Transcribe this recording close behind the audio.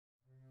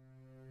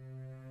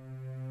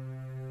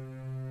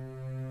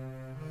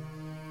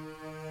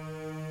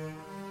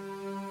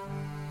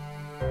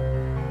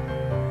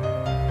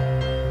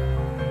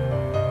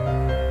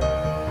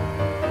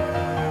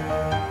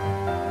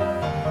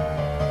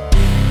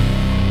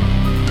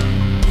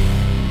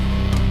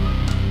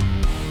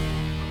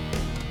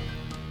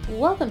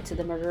welcome to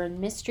the Murder and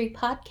Mystery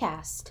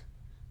Podcast.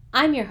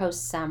 I'm your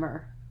host,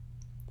 Summer.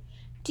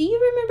 Do you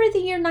remember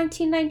the year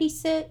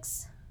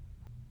 1996?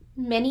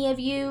 Many of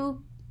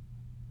you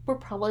were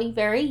probably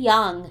very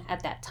young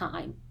at that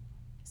time.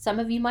 Some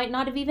of you might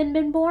not have even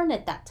been born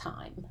at that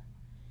time.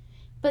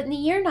 But in the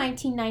year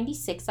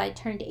 1996, I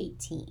turned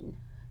 18.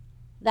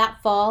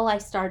 That fall, I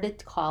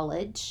started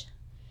college,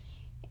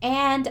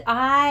 and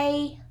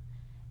I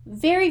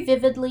very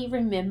vividly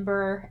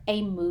remember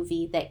a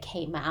movie that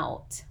came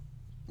out.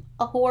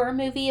 A horror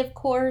movie, of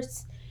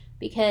course,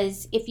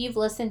 because if you've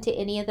listened to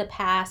any of the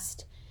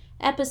past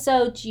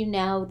episodes, you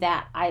know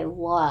that I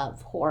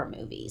love horror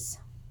movies.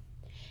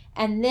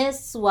 And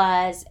this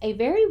was a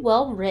very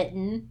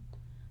well-written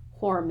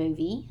horror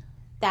movie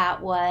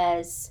that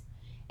was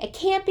a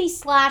campy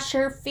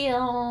slasher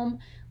film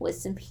with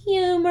some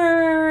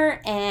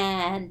humor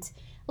and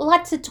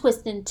lots of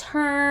twists and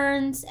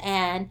turns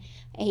and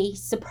a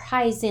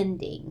surprise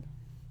ending.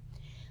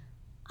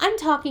 I'm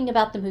talking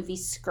about the movie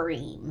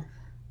Scream.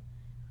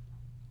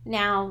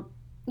 Now,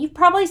 you've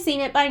probably seen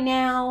it by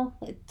now.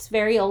 It's a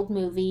very old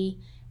movie,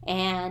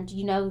 and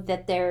you know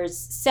that there's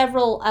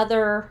several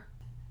other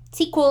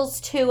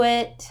sequels to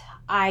it.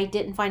 I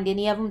didn't find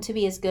any of them to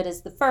be as good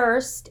as the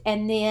first.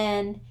 And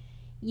then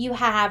you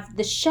have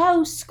the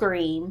show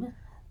Scream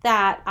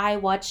that I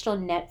watched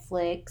on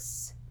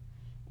Netflix,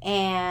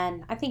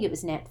 and I think it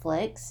was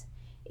Netflix.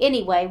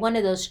 Anyway, one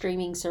of those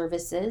streaming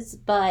services,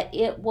 but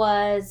it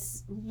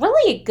was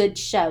really a good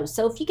show.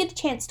 So if you get a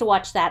chance to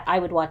watch that, I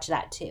would watch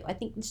that too. I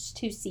think there's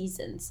 2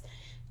 seasons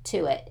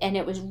to it, and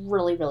it was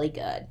really, really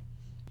good.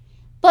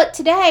 But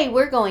today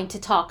we're going to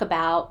talk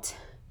about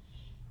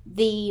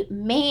the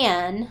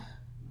man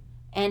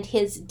and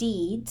his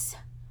deeds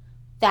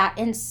that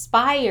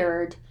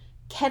inspired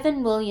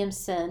Kevin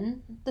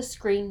Williamson, the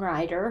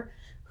screenwriter,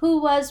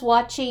 who was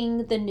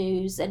watching the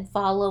news and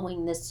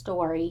following this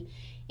story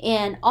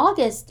in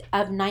August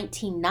of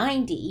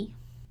 1990,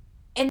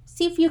 and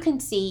see if you can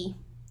see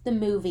the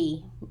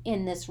movie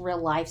in this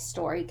real life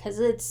story, because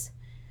it's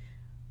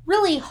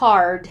really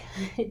hard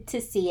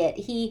to see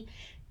it.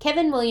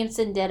 Kevin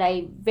Williamson did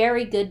a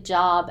very good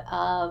job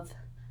of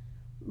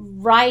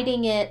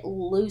writing it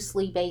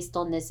loosely based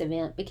on this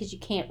event, because you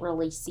can't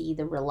really see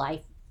the real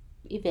life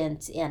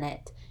events in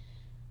it.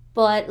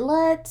 But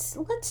let's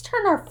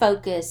turn our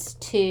focus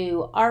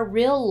to our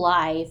real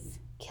life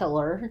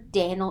killer,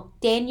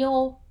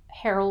 Daniel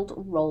Harold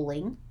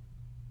Rolling,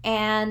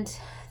 and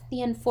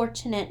the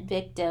unfortunate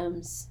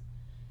victims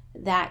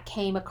that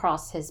came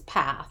across his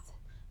path,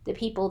 the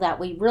people that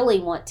we really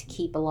want to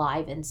keep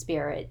alive in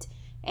spirit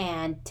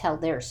and tell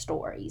their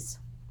stories.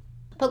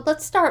 But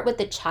let's start with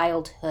the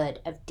childhood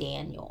of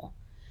Daniel.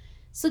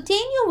 So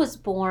Daniel was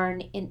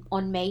born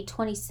on May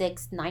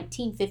 26,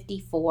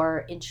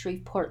 1954 in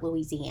Shreveport,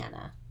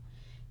 Louisiana.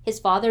 His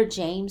father,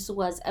 James,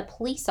 was a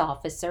police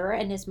officer,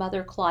 and his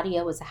mother,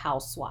 Claudia, was a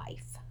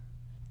housewife.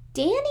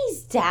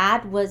 Danny's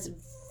dad was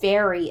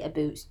very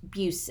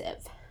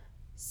abusive.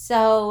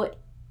 So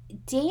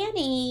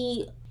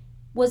Danny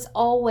was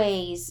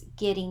always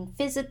getting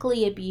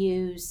physically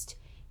abused.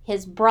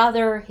 His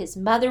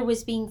mother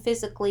was being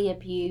physically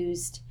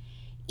abused.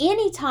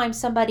 Anytime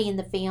somebody in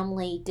the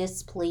family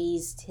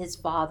displeased his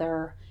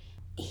father,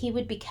 he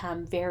would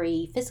become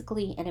very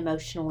physically and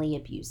emotionally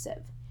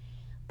abusive.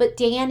 But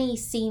Danny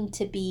seemed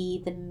to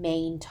be the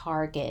main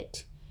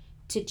target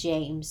to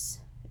James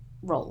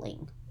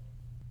Rolling.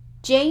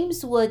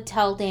 James would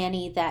tell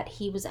Danny that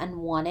he was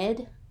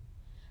unwanted,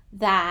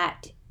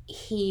 that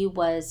he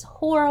was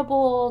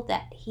horrible,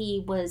 that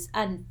he was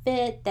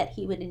unfit, that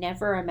he would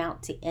never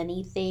amount to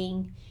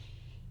anything.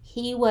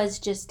 He was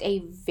just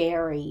a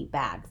very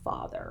bad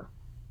father.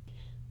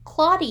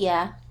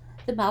 Claudia,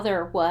 the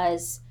mother,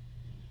 was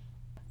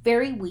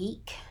very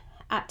weak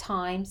at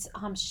times.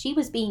 She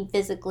was being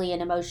physically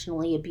and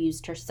emotionally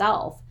abused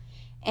herself.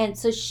 And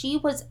so she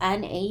was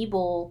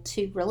unable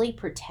to really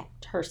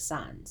protect her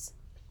sons.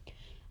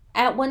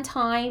 At one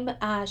time,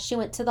 she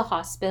went to the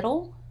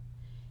hospital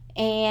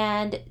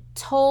and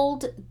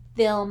told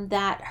them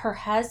that her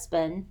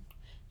husband,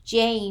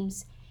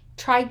 James,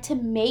 tried to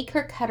make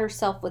her cut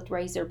herself with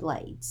razor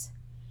blades.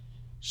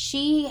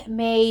 She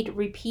made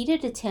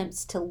repeated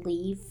attempts to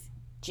leave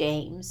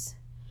James,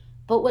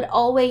 but would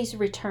always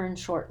return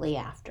shortly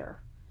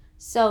after.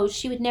 So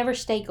she would never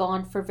stay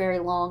gone for very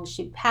long.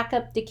 She'd pack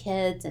up the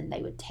kids and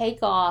they would take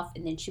off,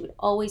 and then she would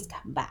always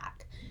come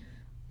back.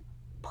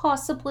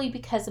 Possibly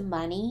because of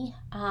money.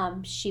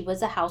 She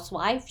was a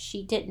housewife.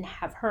 She didn't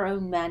have her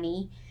own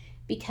money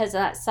because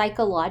of that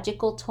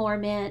psychological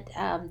torment,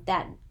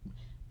 that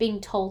being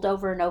told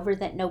over and over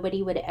that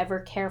nobody would ever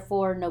care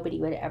for, nobody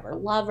would ever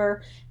love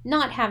her,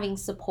 not having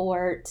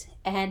support,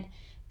 and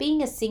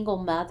being a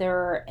single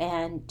mother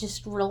and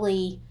just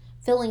really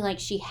feeling like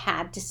she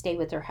had to stay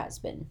with her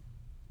husband.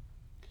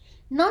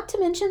 Not to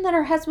mention that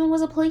her husband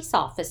was a police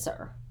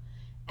officer.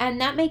 And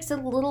that makes it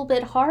a little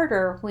bit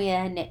harder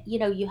when,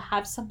 you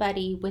have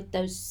somebody with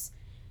those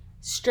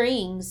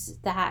strings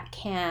that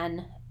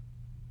can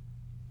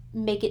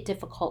make it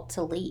difficult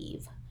to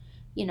leave.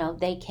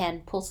 they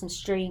can pull some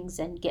strings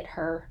and get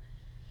her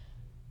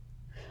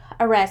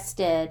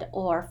arrested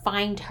or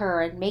find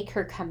her and make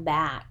her come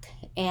back.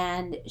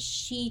 And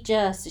she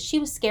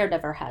was scared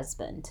of her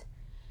husband.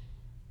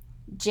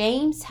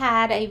 James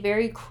had a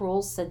very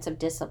cruel sense of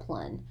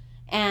discipline.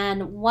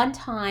 And one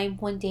time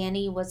when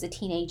Danny was a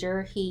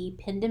teenager, he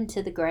pinned him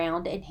to the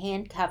ground and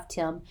handcuffed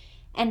him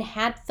and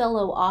had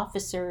fellow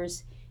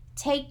officers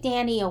take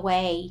Danny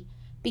away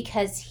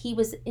because he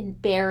was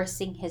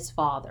embarrassing his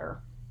father.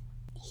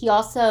 He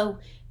also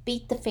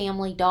beat the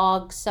family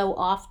dog so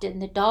often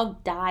the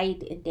dog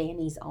died in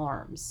Danny's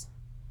arms.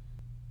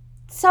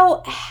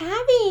 So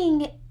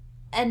having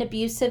an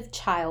abusive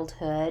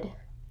childhood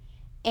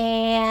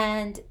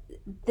and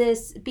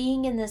this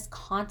being in this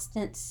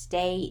constant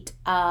state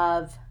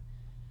of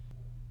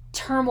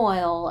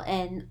turmoil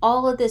and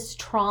all of this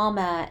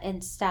trauma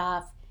and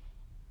stuff,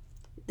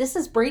 this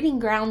is breeding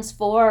grounds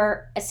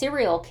for a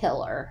serial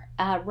killer.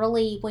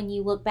 Really, when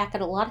you look back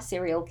at a lot of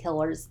serial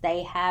killers,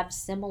 they have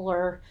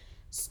similar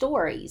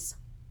stories.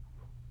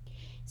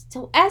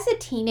 So as a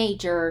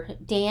teenager,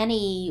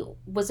 Danny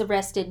was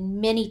arrested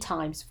many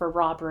times for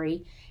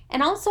robbery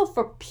and also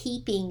for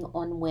peeping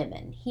on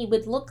women. He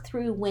would look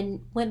through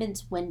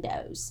women's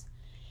windows.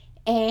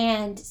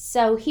 And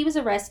so he was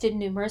arrested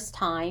numerous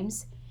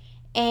times.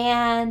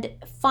 And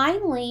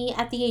finally,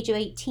 at the age of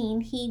 18,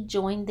 he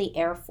joined the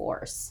Air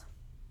Force.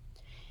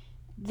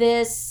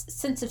 This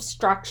sense of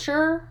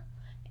structure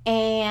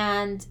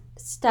and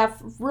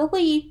stuff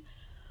really,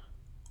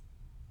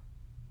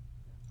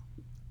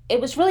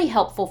 it was really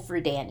helpful for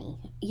Danny.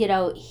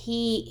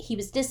 He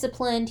was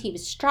disciplined, he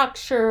was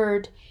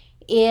structured.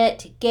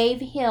 It gave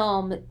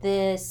him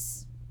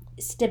this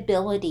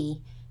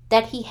stability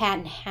that he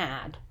hadn't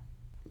had.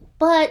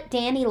 But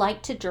Danny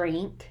liked to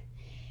drink,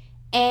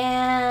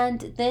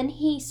 and then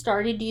he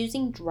started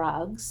using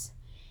drugs.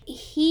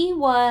 He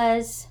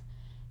was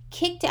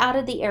kicked out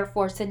of the Air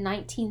Force in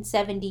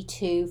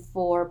 1972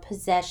 for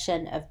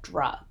possession of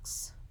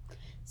drugs.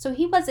 So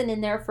he wasn't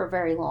in there for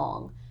very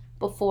long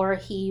before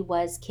he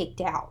was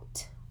kicked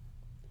out.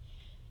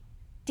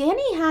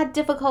 Danny had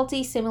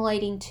difficulty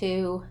assimilating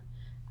to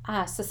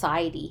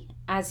society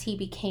as he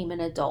became an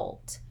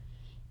adult.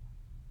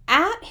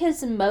 At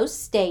his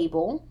most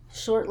stable,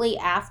 shortly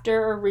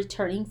after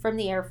returning from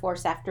the Air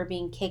Force after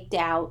being kicked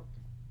out,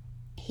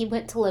 he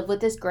went to live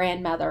with his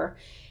grandmother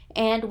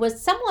and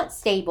was somewhat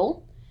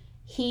stable.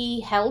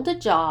 He held a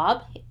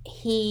job.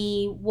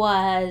 He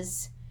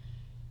was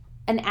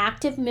an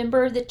active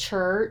member of the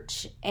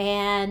church,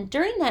 and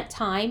during that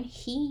time,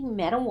 he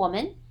met a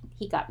woman.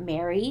 He got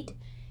married,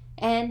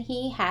 and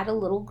he had a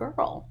little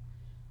girl.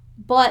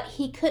 But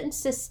he couldn't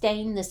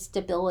sustain the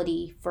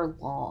stability for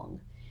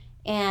long.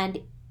 And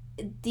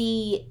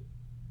the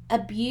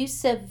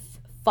abusive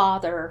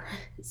father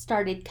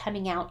started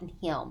coming out in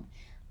him.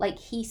 Like,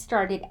 he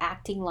started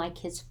acting like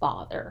his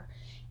father.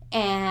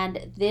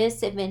 And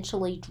this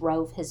eventually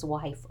drove his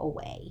wife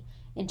away.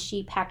 And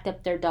she packed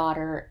up their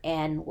daughter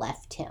and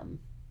left him.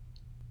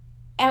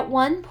 At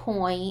one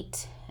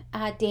point,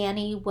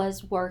 Danny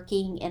was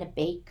working in a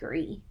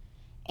bakery.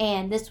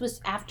 And this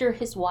was after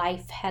his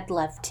wife had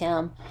left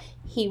him.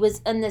 He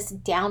was in this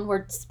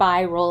downward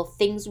spiral.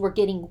 Things were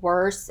getting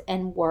worse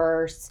and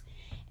worse.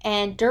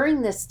 And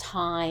during this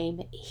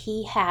time,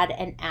 he had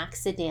an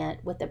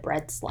accident with a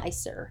bread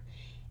slicer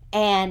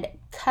and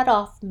cut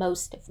off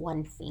most of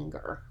one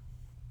finger.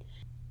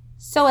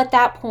 So at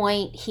that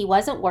point, he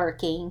wasn't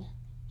working.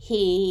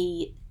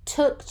 He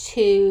took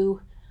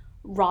to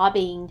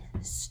robbing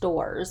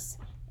stores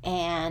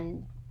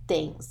and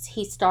things.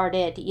 He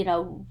started,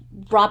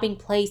 robbing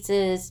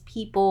places,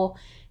 people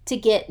to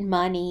get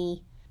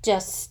money,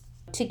 just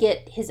to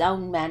get his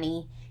own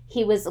money.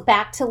 He was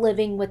back to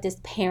living with his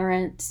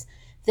parents.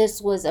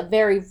 This was a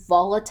very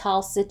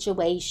volatile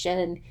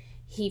situation.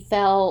 He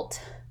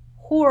felt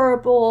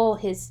horrible.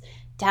 His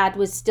dad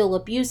was still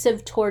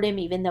abusive toward him,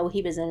 even though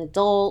he was an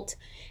adult.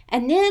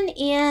 And then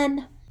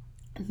in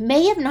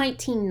May of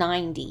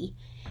 1990,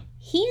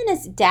 he and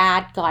his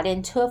dad got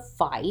into a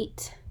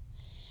fight,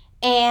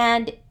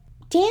 and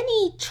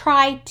Danny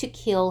tried to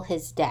kill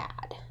his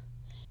dad,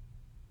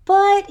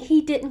 but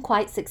he didn't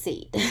quite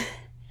succeed.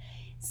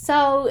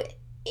 So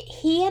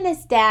he and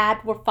his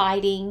dad were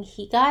fighting.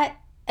 He got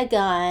a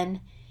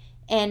gun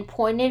and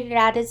pointed it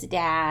at his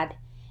dad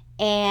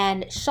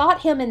and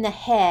shot him in the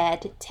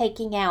head,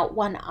 taking out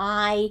one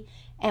eye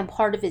and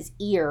part of his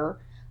ear,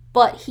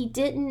 but he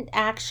didn't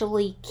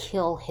actually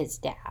kill his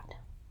dad.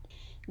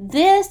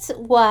 This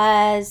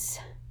was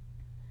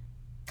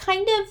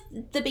kind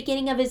of the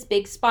beginning of his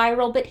big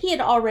spiral, but he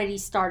had already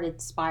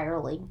started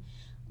spiraling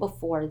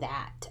before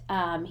that.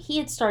 He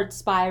had started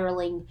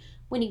spiraling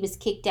when he was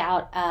kicked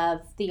out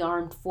of the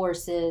armed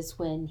forces,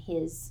 when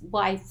his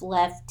wife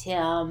left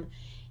him,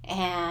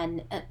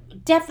 and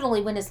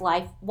definitely when his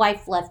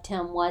wife left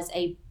him was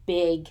a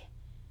big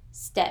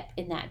step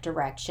in that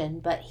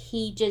direction. But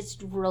he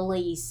just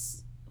really,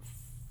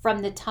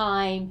 from the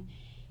time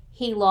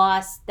he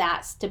lost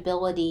that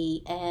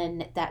stability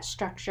and that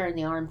structure in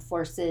the armed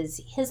forces,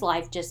 his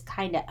life just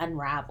kind of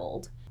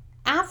unraveled.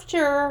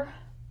 After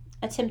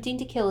attempting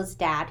to kill his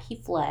dad, he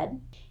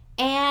fled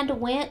and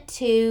went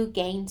to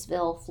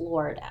Gainesville,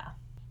 Florida.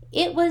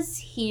 It was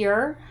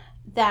here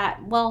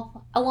that,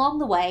 well, along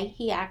the way,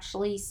 he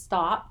actually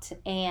stopped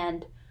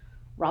and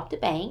robbed a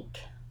bank.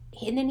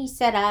 And then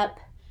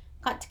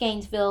got to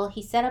Gainesville,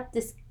 he set up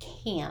this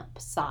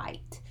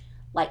campsite,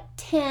 like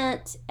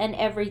tent and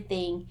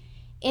everything,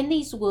 in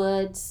these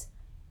woods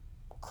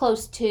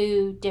close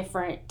to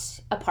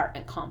different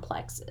apartment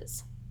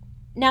complexes.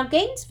 Now,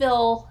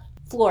 Gainesville,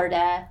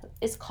 Florida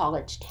is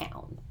college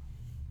town.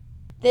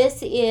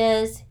 This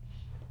is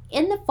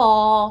in the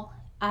fall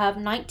of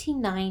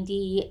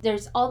 1990.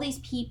 There's all these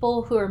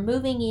people who are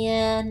moving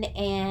in,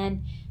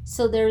 and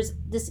so there's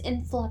this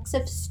influx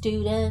of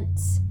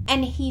students,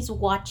 and he's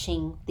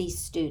watching these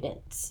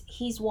students.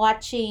 He's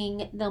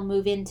watching them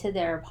move into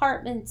their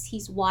apartments.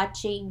 He's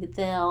watching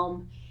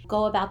them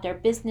go about their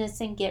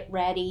business and get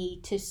ready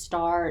to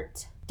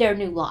start their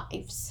new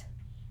lives.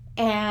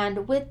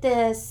 And with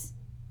this,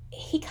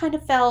 he kind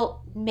of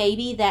felt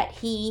maybe that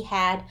he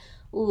had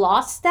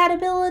lost that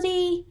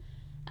ability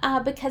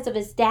because of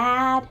his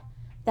dad,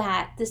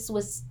 that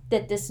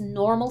this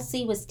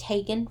normalcy was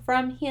taken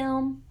from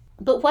him.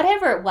 But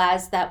whatever it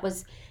was that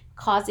was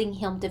causing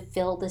him to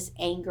feel this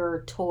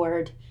anger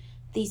toward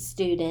these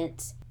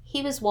students,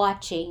 he was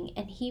watching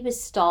and he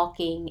was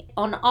stalking.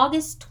 On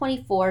August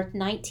 24th,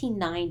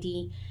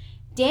 1990,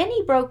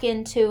 Danny broke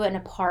into an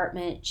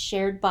apartment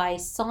shared by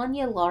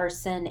Sonia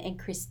Larson and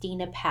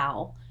Christina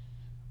Powell.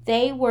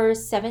 They were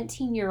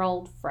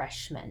 17-year-old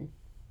freshmen.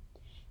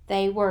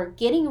 They were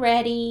getting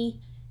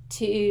ready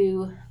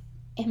to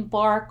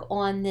embark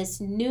on this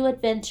new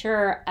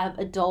adventure of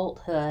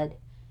adulthood,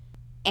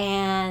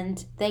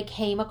 and they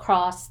came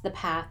across the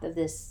path of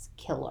this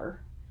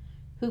killer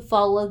who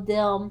followed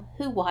them,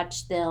 who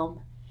watched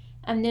them,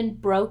 and then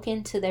broke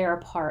into their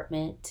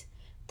apartment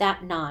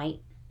that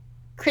night.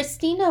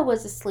 Christina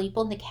was asleep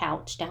on the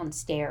couch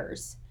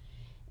downstairs,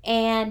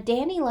 and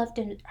Danny left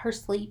her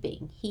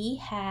sleeping. He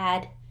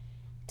had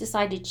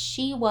decided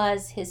she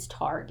was his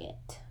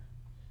target.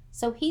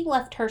 So he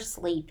left her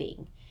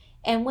sleeping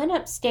and went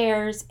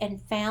upstairs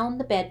and found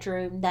the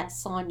bedroom that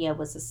Sonia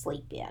was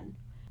asleep in.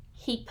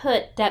 He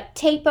put duct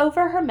tape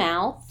over her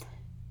mouth,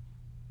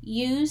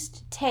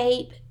 used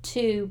tape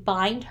to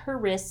bind her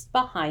wrists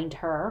behind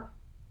her.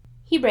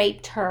 He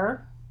raped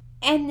her,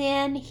 and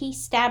then he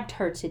stabbed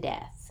her to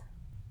death.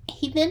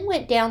 He then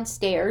went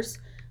downstairs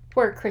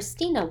where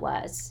Christina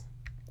was.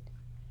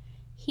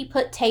 He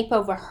put tape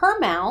over her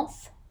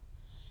mouth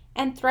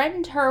and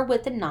threatened her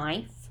with a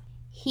knife.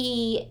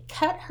 He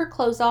cut her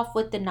clothes off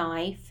with the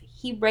knife.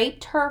 He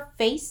raped her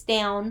face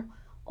down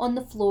on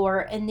the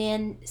floor and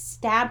then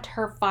stabbed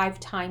her 5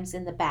 times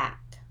in the back.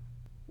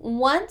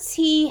 Once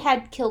he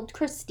had killed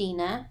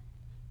Christina,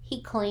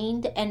 he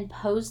cleaned and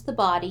posed the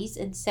bodies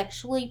in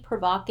sexually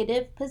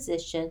provocative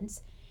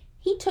positions.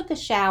 He took a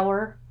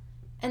shower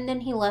and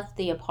then he left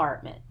the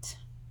apartment.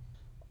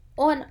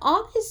 On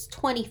August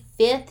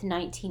 25th,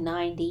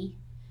 1990,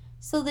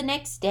 so the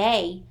next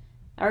day,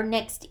 or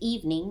next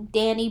evening,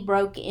 Danny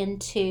broke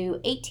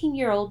into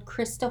 18-year-old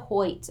Krista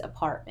Hoyt's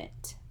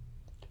apartment.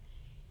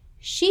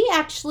 She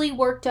actually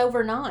worked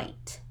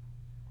overnight,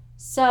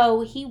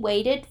 so he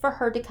waited for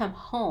her to come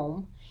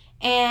home,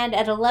 and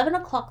at 11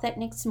 o'clock that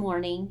next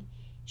morning,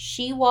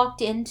 she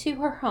walked into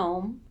her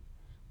home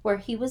where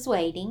he was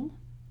waiting,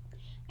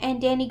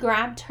 and Danny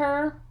grabbed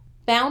her,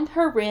 bound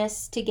her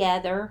wrists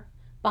together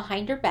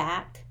behind her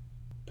back,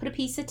 put a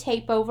piece of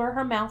tape over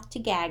her mouth to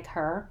gag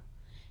her,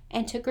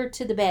 and took her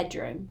to the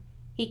bedroom.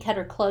 He cut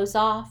her clothes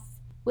off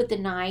with a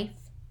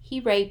knife. He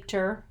raped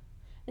her,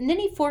 and then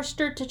he forced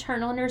her to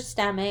turn on her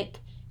stomach,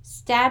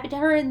 stabbed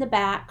her in the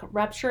back,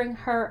 rupturing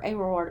her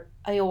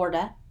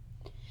aorta,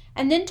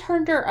 and then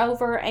turned her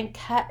over and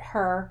cut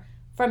her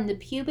from the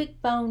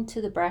pubic bone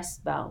to the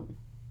breastbone.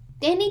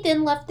 Danny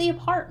then left the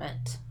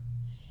apartment,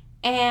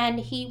 and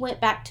he went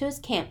back to his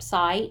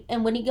campsite,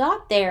 and when he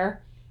got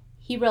there,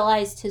 he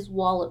realized his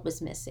wallet was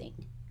missing.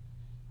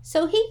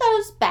 So he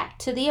goes back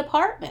to the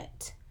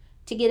apartment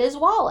to get his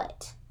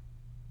wallet.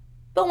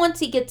 But once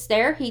he gets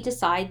there, he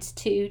decides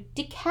to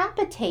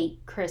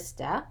decapitate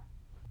Krista,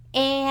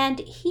 and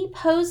he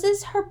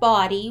poses her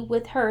body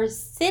with her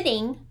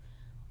sitting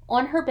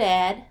on her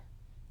bed,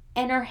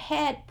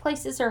 and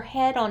places her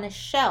head on a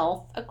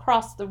shelf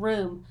across the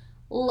room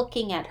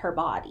looking at her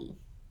body.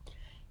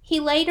 He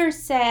later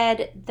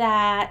said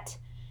that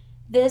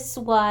this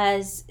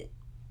was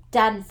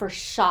done for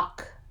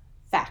shock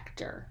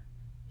factor.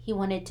 He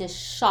wanted to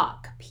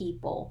shock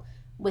people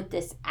with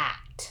this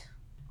act.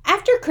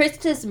 After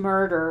Krista's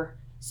murder,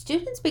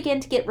 students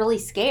began to get really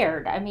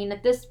scared. I mean,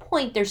 at this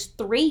point, there's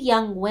 3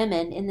 young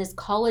women in this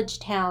college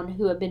town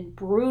who have been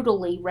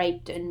brutally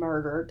raped and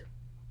murdered,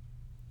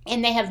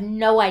 and they have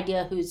no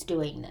idea who's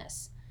doing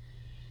this.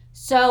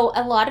 So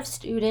a lot of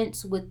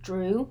students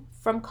withdrew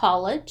from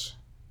college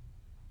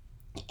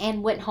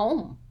and went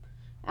home,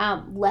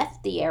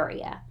 left the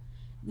area.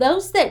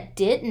 Those that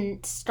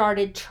didn't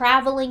started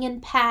traveling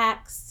in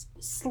packs,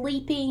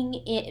 sleeping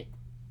in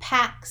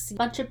packs, a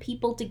bunch of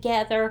people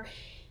together,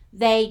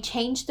 They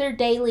changed their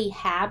daily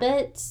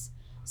habits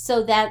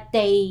so that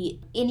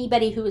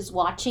anybody who was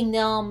watching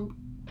them,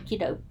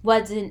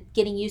 wasn't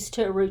getting used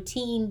to a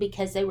routine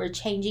because they were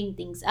changing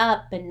things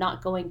up and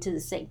not going to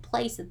the same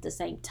place at the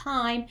same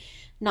time,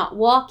 not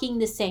walking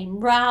the same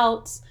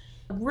routes,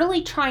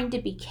 really trying to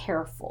be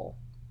careful.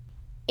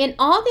 In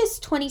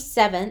August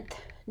 27th,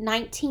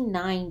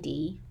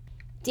 1990,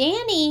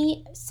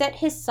 Danny set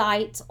his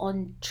sights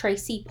on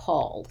Tracy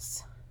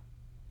Pauls.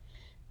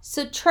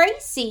 So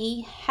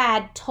Tracy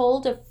had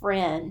told a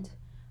friend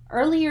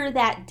earlier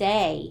that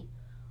day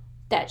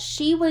that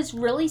she was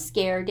really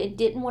scared and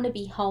didn't want to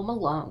be home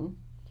alone.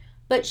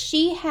 But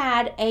she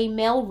had a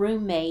male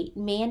roommate,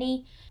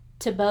 Manny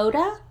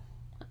Taboda.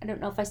 I don't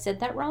know if I said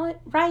that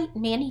right.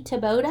 Manny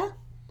Taboda.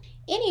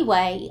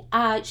 Anyway,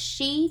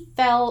 she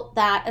felt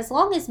that as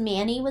long as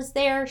Manny was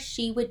there,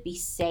 she would be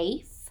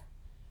safe.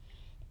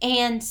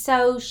 And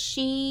so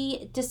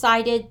she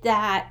decided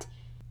that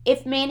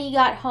if Manny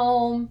got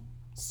home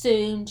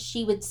soon,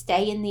 she would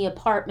stay in the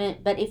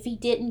apartment. But if he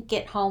didn't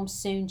get home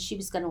soon, she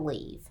was going to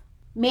leave.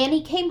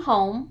 Manny came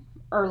home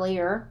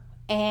earlier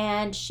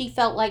and she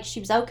felt like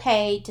she was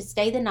okay to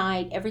stay the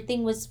night.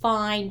 Everything was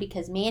fine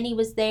because Manny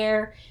was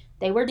there.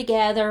 They were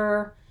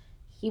together.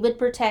 He would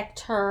protect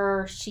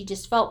her. She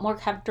just felt more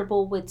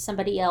comfortable with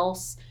somebody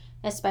else,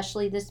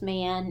 especially this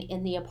man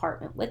in the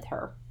apartment with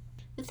her.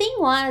 The thing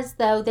was,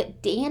 though,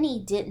 that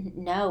Danny didn't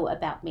know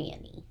about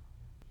Manny.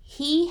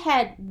 He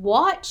had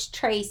watched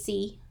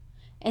Tracy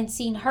and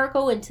seen her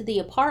go into the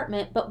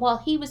apartment, but while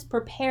he was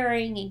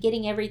preparing and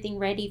getting everything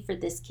ready for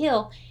this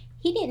kill,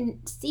 he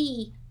didn't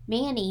see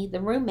Manny,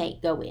 the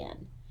roommate, go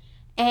in.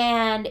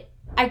 And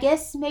I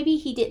guess maybe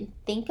he didn't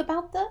think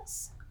about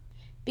this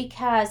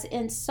because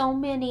in so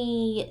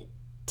many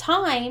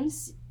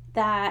times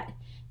that,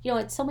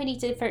 at so many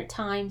different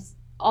times,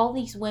 all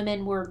these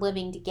women were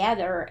living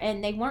together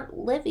and they weren't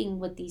living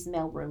with these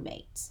male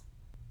roommates.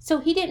 So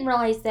he didn't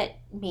realize that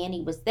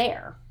Manny was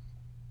there.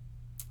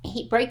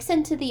 He breaks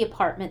into the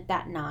apartment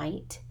that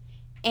night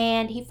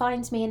and he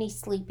finds Manny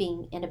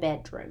sleeping in a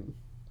bedroom.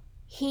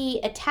 He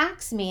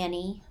attacks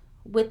Manny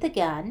with a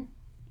gun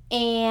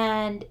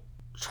and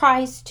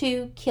tries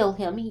to kill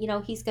him.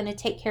 He's going to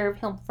take care of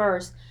him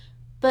first.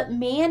 But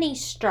Manny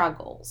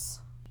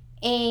struggles.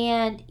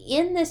 And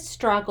in this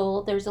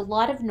struggle, there's a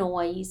lot of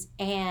noise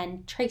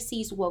and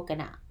Tracy's woken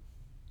up.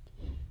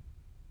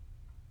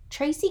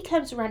 Tracy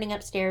comes running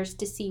upstairs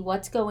to see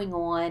what's going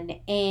on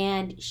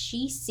and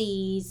she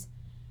sees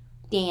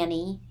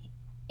Danny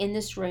in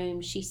this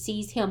room. She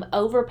sees him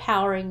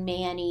overpowering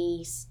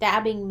Manny,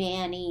 stabbing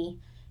Manny.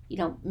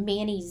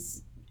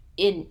 Manny's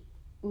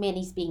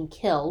being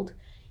killed.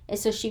 And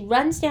so she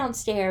runs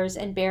downstairs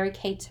and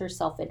barricades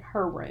herself in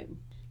her room.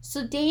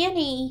 So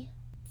Danny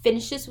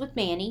finishes with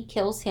Manny,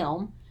 kills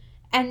him,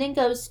 and then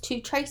goes to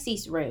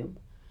Tracy's room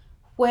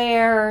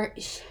where,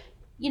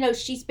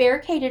 she's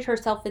barricaded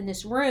herself in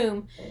this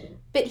room,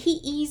 but he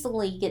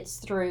easily gets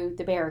through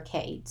the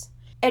barricades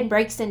and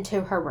breaks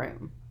into her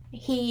room.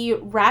 He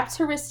wraps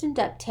her wrist in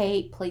duct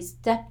tape, places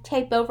duct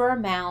tape over her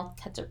mouth,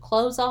 cuts her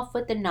clothes off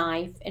with a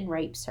knife, and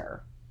rapes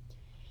her.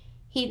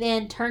 He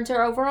then turns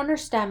her over on her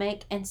stomach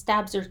and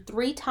stabs her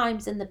 3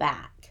 times in the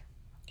back.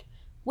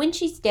 When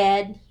she's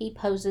dead, he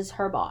poses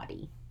her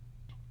body.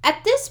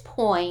 At this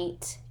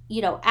point,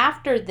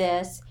 after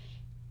this,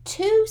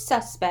 2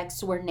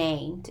 suspects were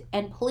named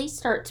and police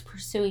starts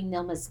pursuing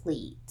them as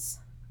leads.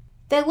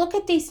 They look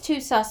at these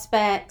 2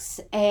 suspects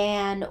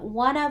and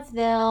one of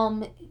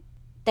them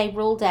they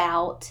ruled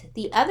out.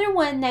 The other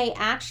one they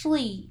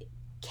actually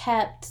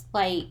kept,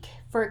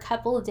 for a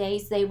couple of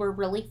days, they were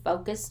really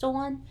focused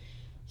on.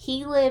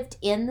 He lived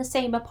in the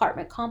same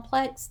apartment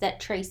complex that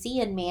Tracy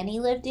and Manny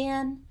lived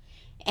in,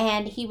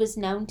 and he was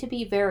known to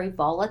be very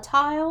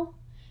volatile.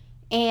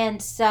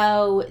 And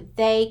so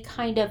they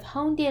kind of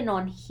honed in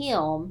on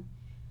him,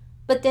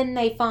 but then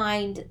they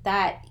find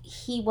that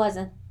he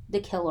wasn't the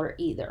killer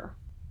either.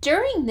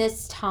 During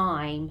this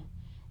time,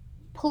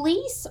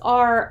 police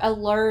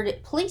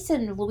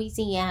in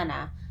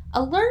Louisiana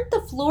alert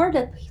the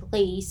Florida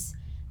police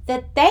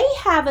that they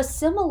have a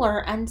similar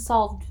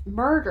unsolved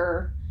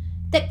murder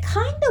that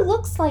kind of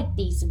looks like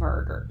these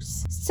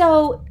murders.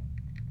 So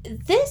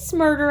this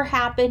murder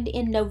happened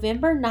in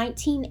November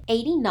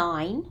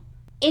 1989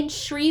 in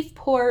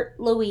Shreveport,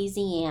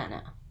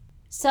 Louisiana.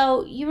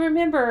 So you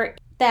remember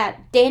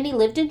that Danny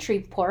lived in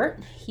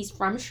Shreveport. He's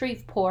from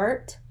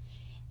Shreveport.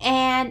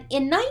 And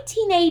in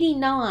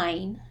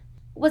 1989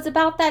 was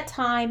about that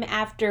time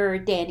after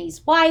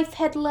Danny's wife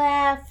had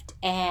left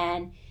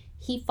and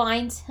he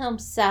finds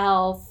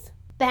himself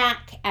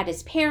back at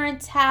his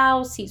parents'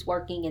 house. He's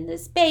working in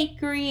this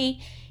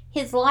bakery.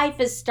 His life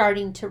is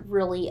starting to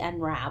really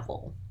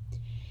unravel.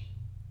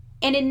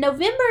 And in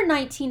November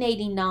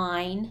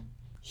 1989,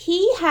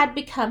 he had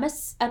become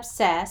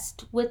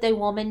obsessed with a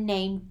woman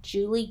named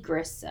Julie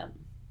Grissom.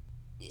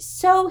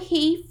 So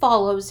he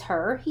follows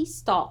her, he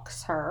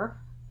stalks her,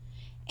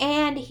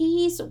 and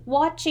he's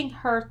watching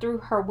her through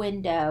her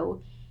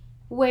window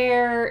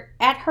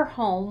at her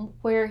home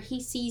where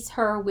he sees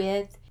her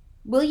with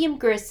William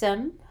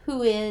Grissom,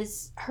 who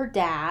is her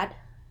dad,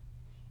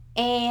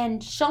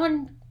 and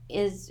Sean,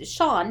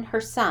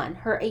 her son,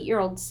 her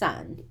 8-year-old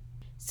son.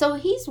 So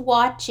he's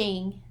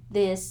watching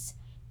this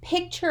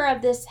picture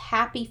of this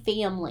happy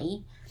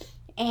family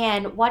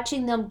and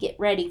watching them get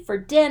ready for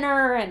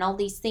dinner, and all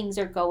these things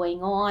are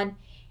going on.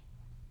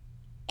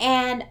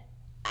 And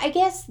I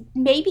guess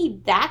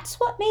maybe that's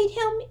what made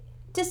him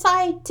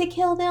decide to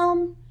kill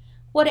them.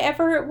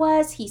 Whatever it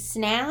was, he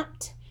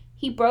snapped.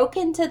 He broke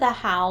into the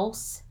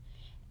house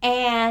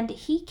and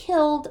he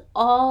killed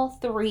all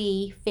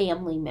 3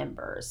 family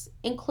members,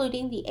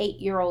 including the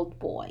 8-year-old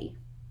boy.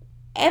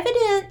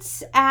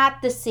 Evidence at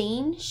the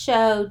scene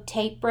showed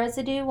tape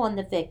residue on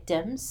the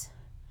victims.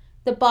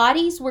 The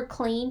bodies were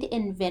cleaned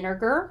in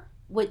vinegar,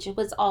 which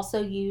was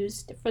also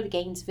used for the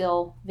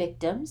Gainesville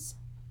victims.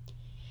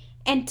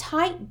 And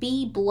type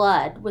B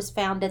blood was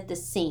found at the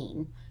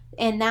scene,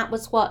 and that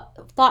was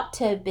what thought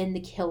to have been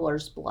the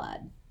killer's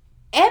blood.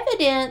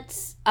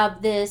 Evidence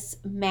of this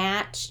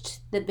matched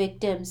the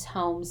victims'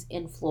 homes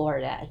in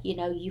Florida. You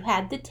know, you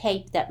had the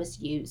tape that was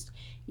used,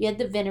 you had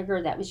the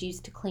vinegar that was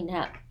used to clean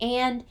up,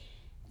 and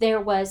there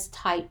was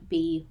type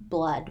B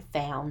blood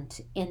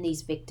found in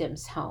these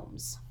victims'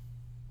 homes.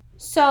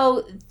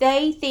 So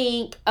they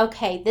think,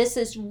 okay, this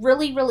is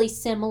really, really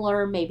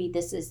similar. Maybe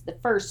this is the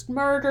first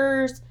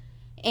murders.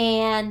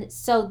 And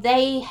so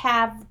they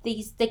kind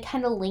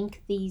of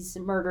link these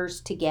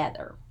murders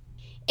together.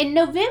 In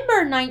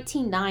November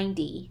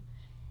 1990,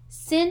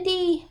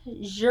 Cindy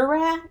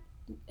Jurix,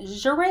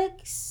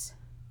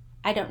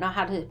 I don't know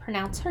how to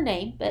pronounce her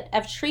name, but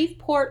of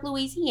Shreveport,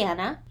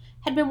 Louisiana,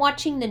 had been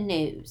watching the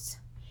news.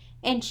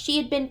 And she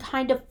had been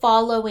kind of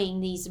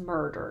following these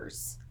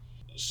murders.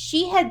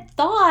 She had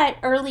thought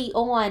early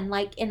on,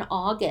 like in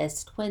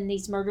August, when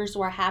these murders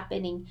were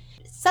happening,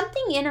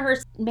 something in her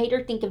made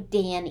her think of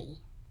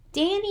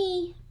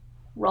Danny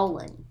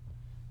Rowland,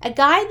 a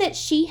guy that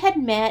she had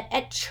met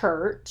at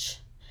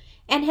church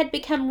and had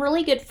become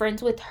really good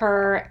friends with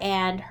her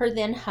and her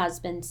then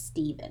husband,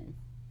 Stephen.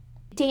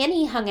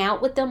 Danny hung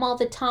out with them all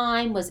the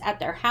time, was at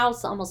their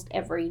house almost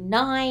every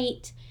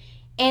night,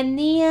 and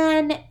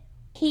then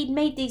he'd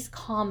made these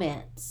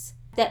comments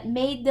that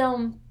made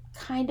them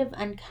kind of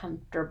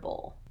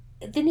uncomfortable.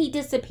 Then he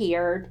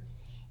disappeared,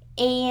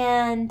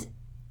 and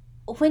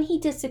when he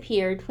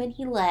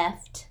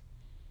left,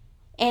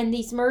 and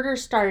these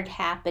murders started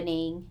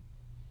happening,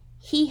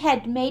 he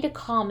had made a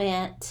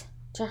comment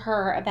to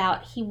her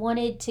about he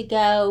wanted to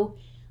go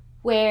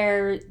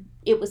where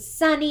it was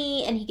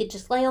sunny and he could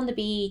just lay on the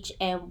beach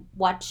and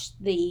watch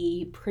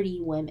the pretty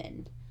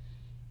women.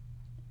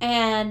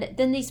 And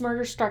then these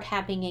murders start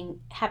happening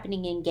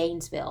in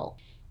Gainesville.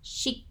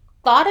 She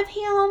thought of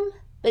him,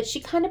 but she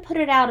kind of put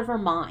it out of her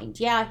mind.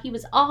 Yeah, he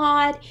was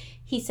odd.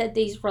 He said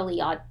these really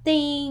odd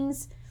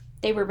things.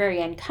 They were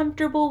very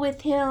uncomfortable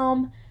with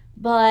him,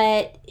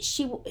 but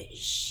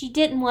she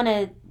didn't want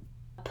to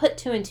put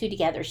 2 and 2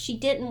 together. She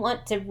didn't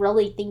want to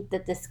really think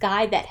that this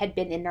guy that had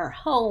been in her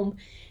home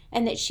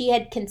and that she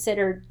had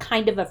considered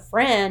kind of a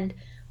friend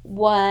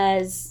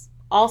was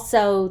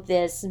also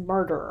this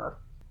murderer.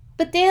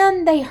 But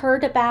then they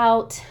heard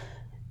about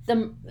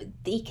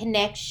the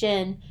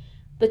connection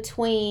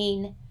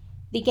between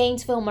the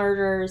Gainesville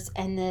murders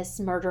and this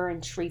murder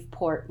in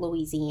Shreveport,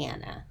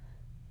 Louisiana.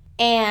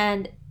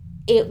 And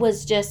it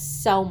was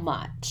just so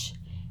much.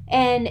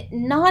 And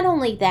not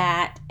only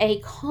that, a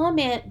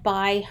comment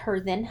by her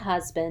then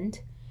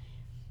husband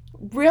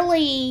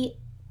really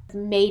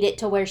made it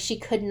to where she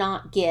could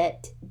not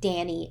get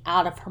Danny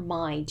out of her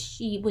mind.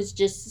 She was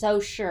just so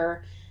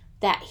sure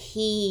that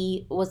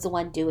he was the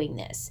one doing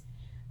this.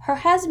 Her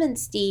husband,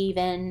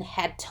 Stephen,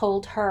 had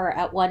told her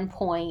at one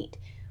point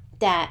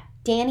that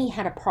Danny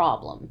had a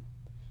problem,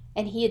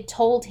 and he had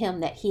told him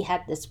that he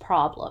had this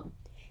problem.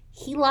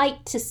 He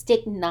liked to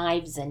stick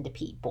knives into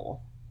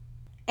people.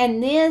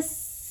 And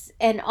this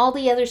and all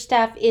the other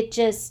stuff,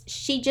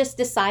 she just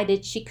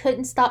decided she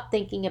couldn't stop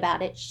thinking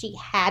about it. She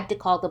had to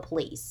call the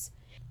police.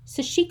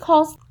 So she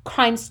calls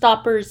Crime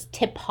Stoppers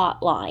tip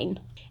hotline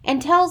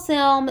and tells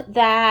them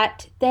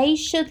that they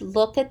should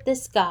look at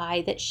this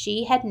guy that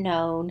she had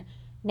known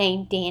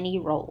named Danny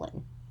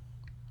Rowland.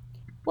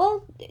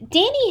 Well,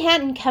 Danny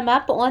hadn't come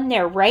up on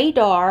their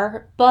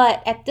radar,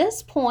 but at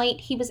this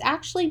point, he was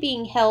actually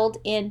being held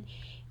in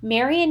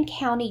Marion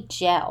County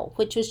Jail,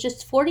 which was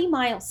just 40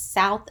 miles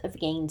south of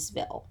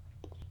Gainesville.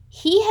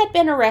 He had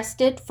been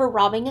arrested for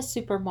robbing a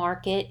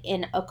supermarket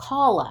in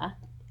Ocala.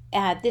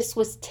 This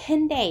was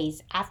 10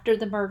 days after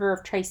the murder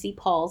of Tracy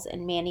Pauls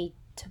and Manny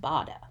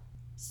Tabata.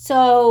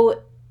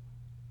 So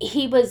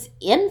he was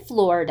in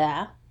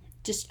Florida,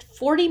 just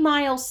 40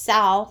 miles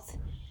south.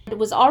 It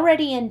was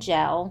already in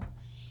jail.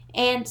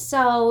 And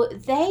so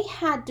they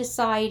had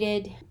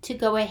decided to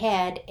go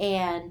ahead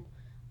and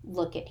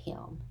look at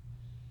him.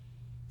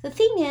 The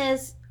thing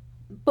is,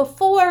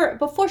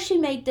 before she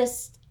made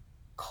this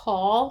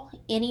call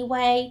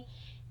anyway,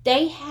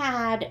 they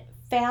had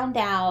found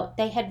out,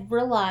 they had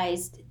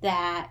realized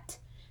that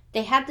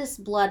they had this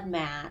blood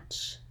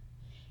match,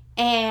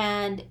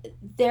 And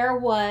there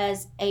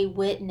was a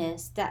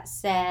witness that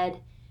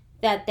said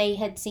that they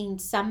had seen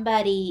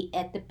somebody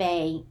at the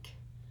bank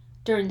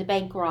during the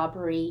bank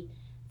robbery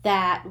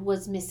that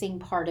was missing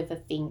part of a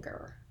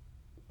finger.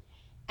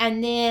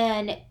 And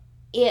then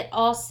it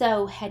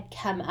also had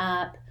come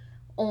up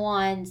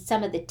on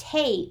some of the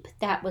tape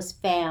that was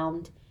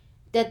found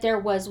that there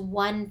was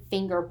one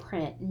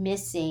fingerprint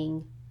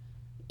missing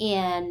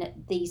in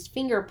these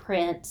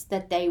fingerprints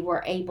that they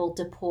were able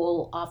to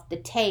pull off the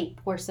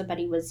tape where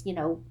somebody was,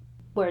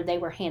 where they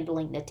were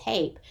handling the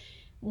tape.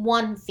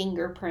 One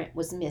fingerprint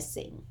was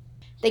missing.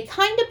 They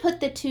kind of put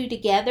the two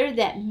together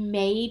that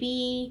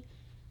maybe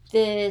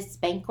this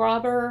bank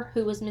robber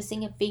who was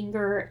missing a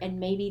finger and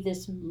maybe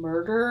this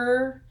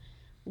murderer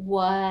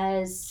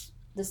was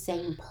the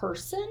same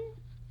person,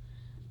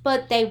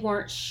 but they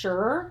weren't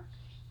sure.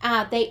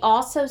 They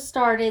also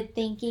started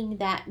thinking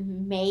that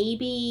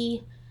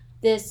maybe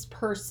this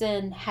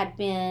person had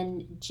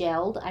been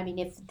jailed. I mean,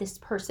 if this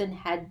person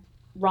had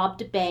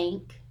robbed a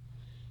bank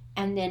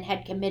and then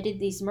had committed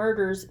these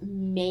murders,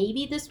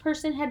 maybe this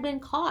person had been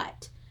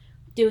caught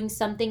doing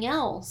something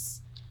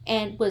else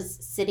and was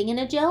sitting in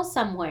a jail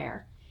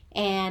somewhere.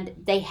 And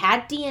they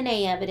had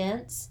DNA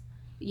evidence,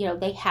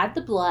 they had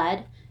the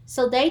blood.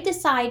 So they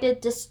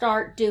decided to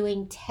start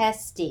doing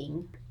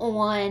testing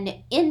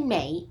on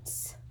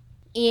inmates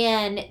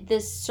in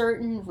this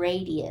certain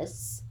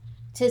radius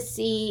to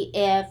see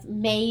if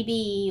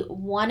maybe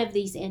one of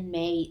these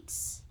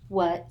inmates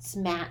was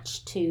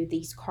matched to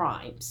these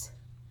crimes.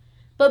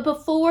 But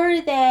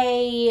before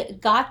they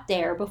got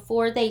there,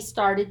 before they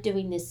started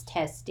doing this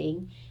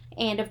testing,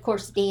 and of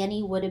course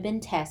Danny would have been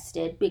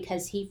tested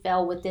because he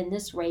fell within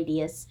this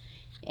radius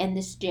in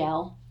this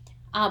jail.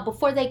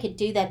 Before they could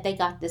do that, they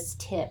got this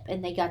tip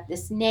and they got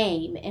this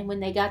name. And when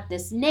they got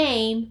this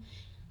name,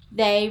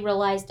 they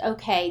realized,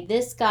 okay,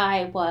 this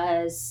guy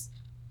was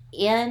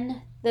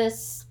in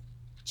this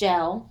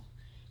jail.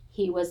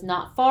 He was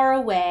not far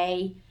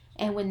away.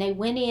 And when they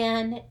went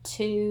in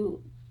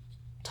to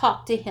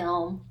talk to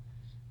him,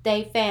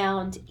 they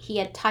found he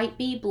had type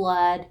B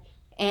blood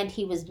and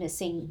he was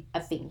missing a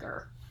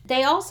finger.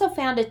 They also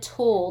found a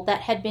tool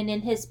that had been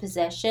in his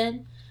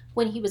possession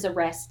when he was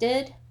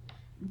arrested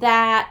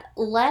that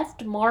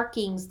left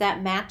markings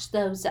that matched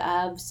those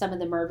of some of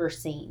the murder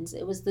scenes.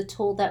 It was the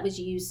tool that was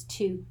used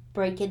to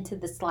break into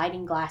the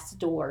sliding glass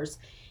doors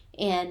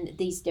in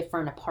these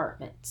different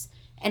apartments,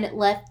 and it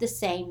left the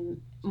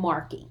same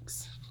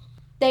markings.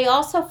 They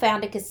also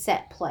found a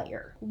cassette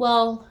player.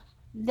 Well,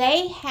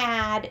 they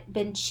had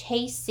been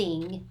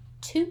chasing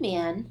two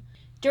men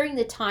during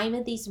the time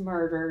of these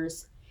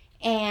murders,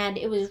 and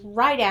it was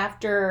right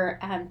after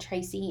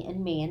Tracy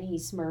and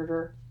Manny's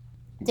murder.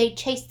 They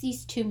chased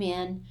these two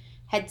men,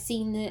 had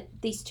seen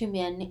these two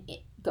men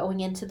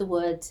going into the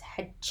woods,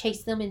 had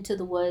chased them into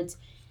the woods,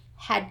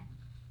 had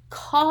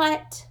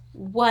caught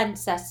one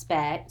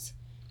suspect,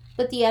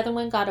 but the other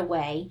one got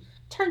away.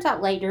 Turns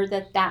out later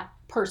that that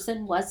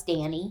person was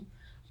Danny.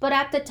 But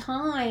at the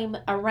time,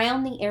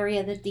 around the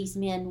area that these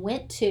men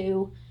went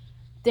to,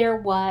 there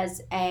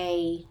was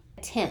a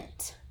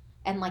tent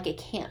and like a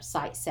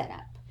campsite set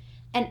up.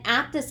 And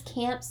at this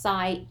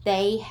campsite,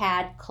 they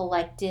had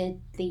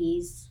collected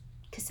these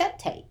cassette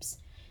tapes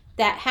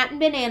that hadn't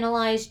been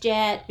analyzed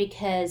yet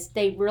because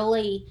they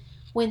really,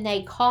 when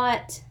they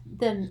caught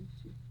the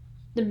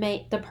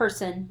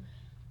person,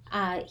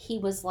 he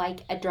was like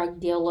a drug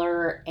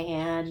dealer,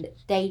 and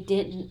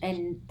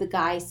the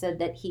guy said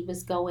that he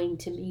was going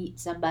to meet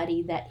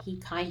somebody that he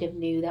kind of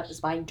knew that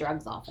was buying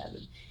drugs off of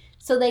him.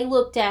 So they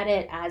looked at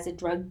it as a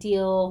drug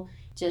deal,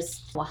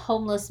 just a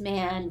homeless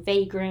man,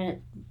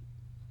 vagrant,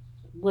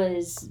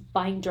 was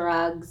buying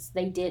drugs.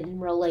 They didn't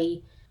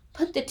really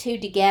put the two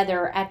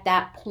together at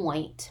that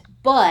point,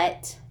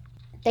 but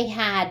they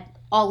had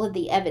all of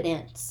the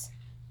evidence.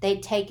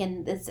 They'd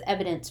taken this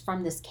evidence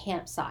from this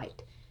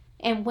campsite.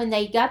 And when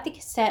they got the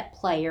cassette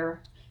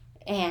player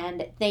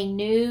and they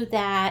knew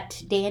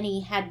that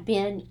Danny had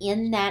been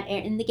in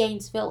the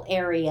Gainesville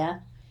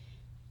area,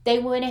 they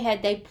went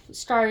ahead, they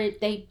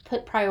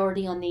put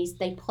priority on these.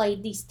 They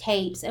played these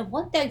tapes, and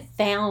what they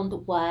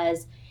found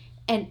was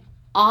an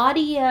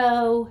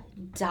audio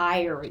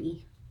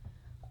diary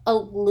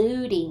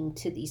alluding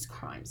to these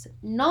crimes.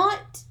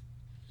 Not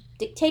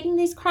dictating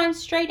these crimes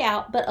straight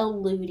out, but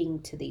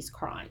alluding to these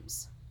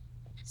crimes.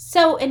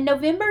 So in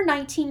November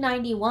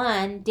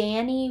 1991,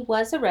 Danny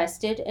was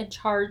arrested and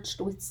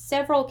charged with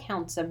several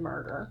counts of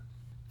murder,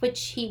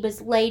 which he was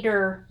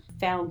later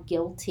found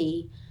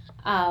guilty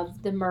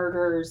of the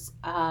murders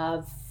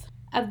of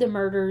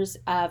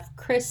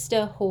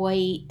Krista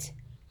Hoyt,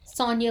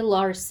 Sonia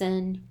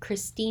Larson,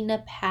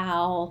 Christina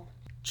Powell,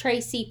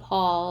 Tracy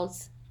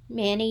Pauls,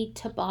 Manny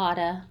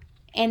Tabata,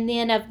 and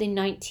then of the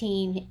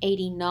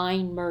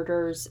 1989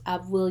 murders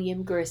of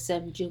William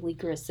Grissom, Julie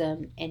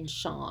Grissom, and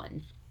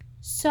Sean.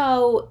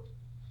 So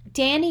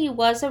Danny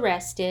was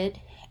arrested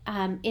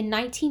in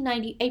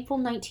April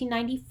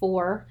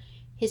 1994.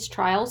 His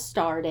trial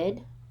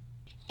started,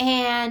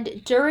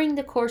 and during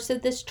the course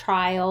of this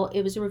trial,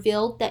 it was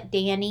revealed that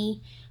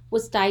Danny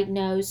was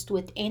diagnosed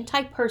with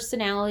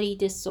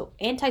antisocial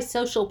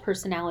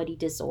personality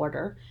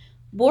disorder,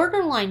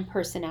 borderline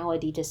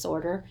personality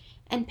disorder,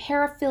 and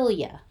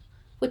paraphilia,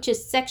 which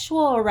is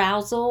sexual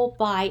arousal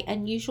by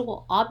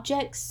unusual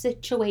objects,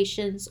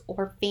 situations,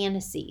 or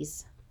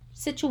fantasies.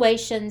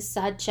 Situations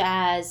such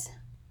as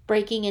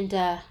breaking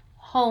into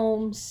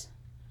homes,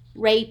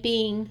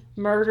 raping,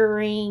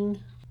 murdering,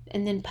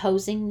 and then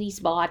posing these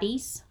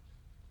bodies,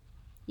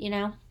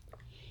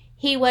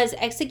 He was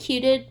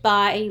executed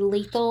by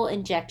lethal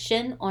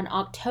injection on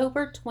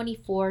October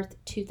 24th,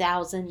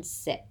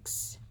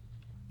 2006.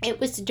 It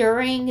was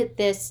during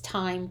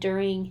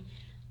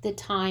the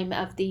time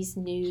of these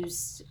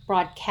news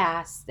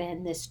broadcasts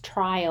and this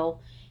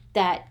trial,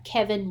 that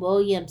Kevin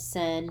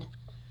Williamson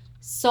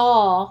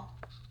saw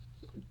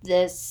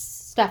this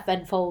stuff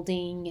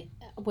unfolding,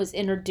 was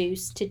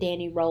introduced to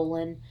Danny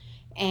Rolling,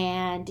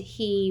 and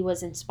he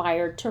was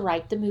inspired to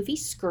write the movie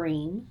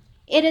Scream.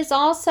 It is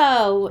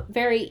also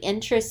very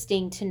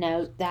interesting to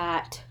note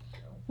that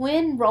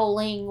when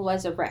Rolling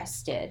was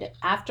arrested,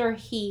 after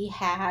he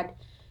had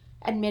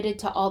admitted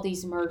to all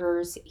these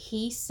murders,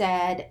 he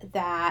said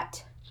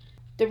that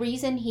the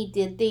reason he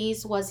did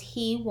these was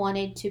he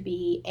wanted to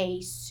be a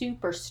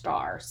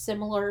superstar,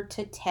 similar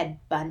to Ted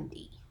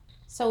Bundy.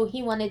 So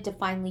he wanted to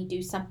finally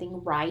do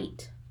something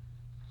right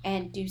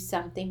and do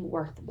something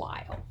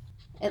worthwhile,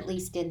 at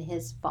least in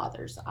his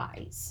father's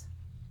eyes.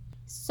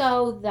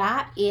 So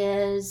that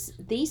is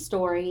the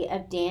story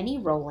of Danny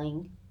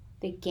Rolling,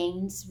 the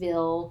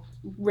Gainesville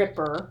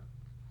Ripper,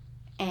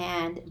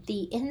 and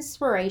the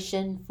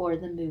inspiration for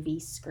the movie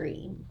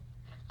Scream.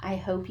 I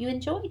hope you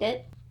enjoyed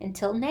it.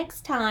 Until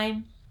next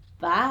time,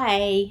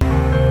 bye.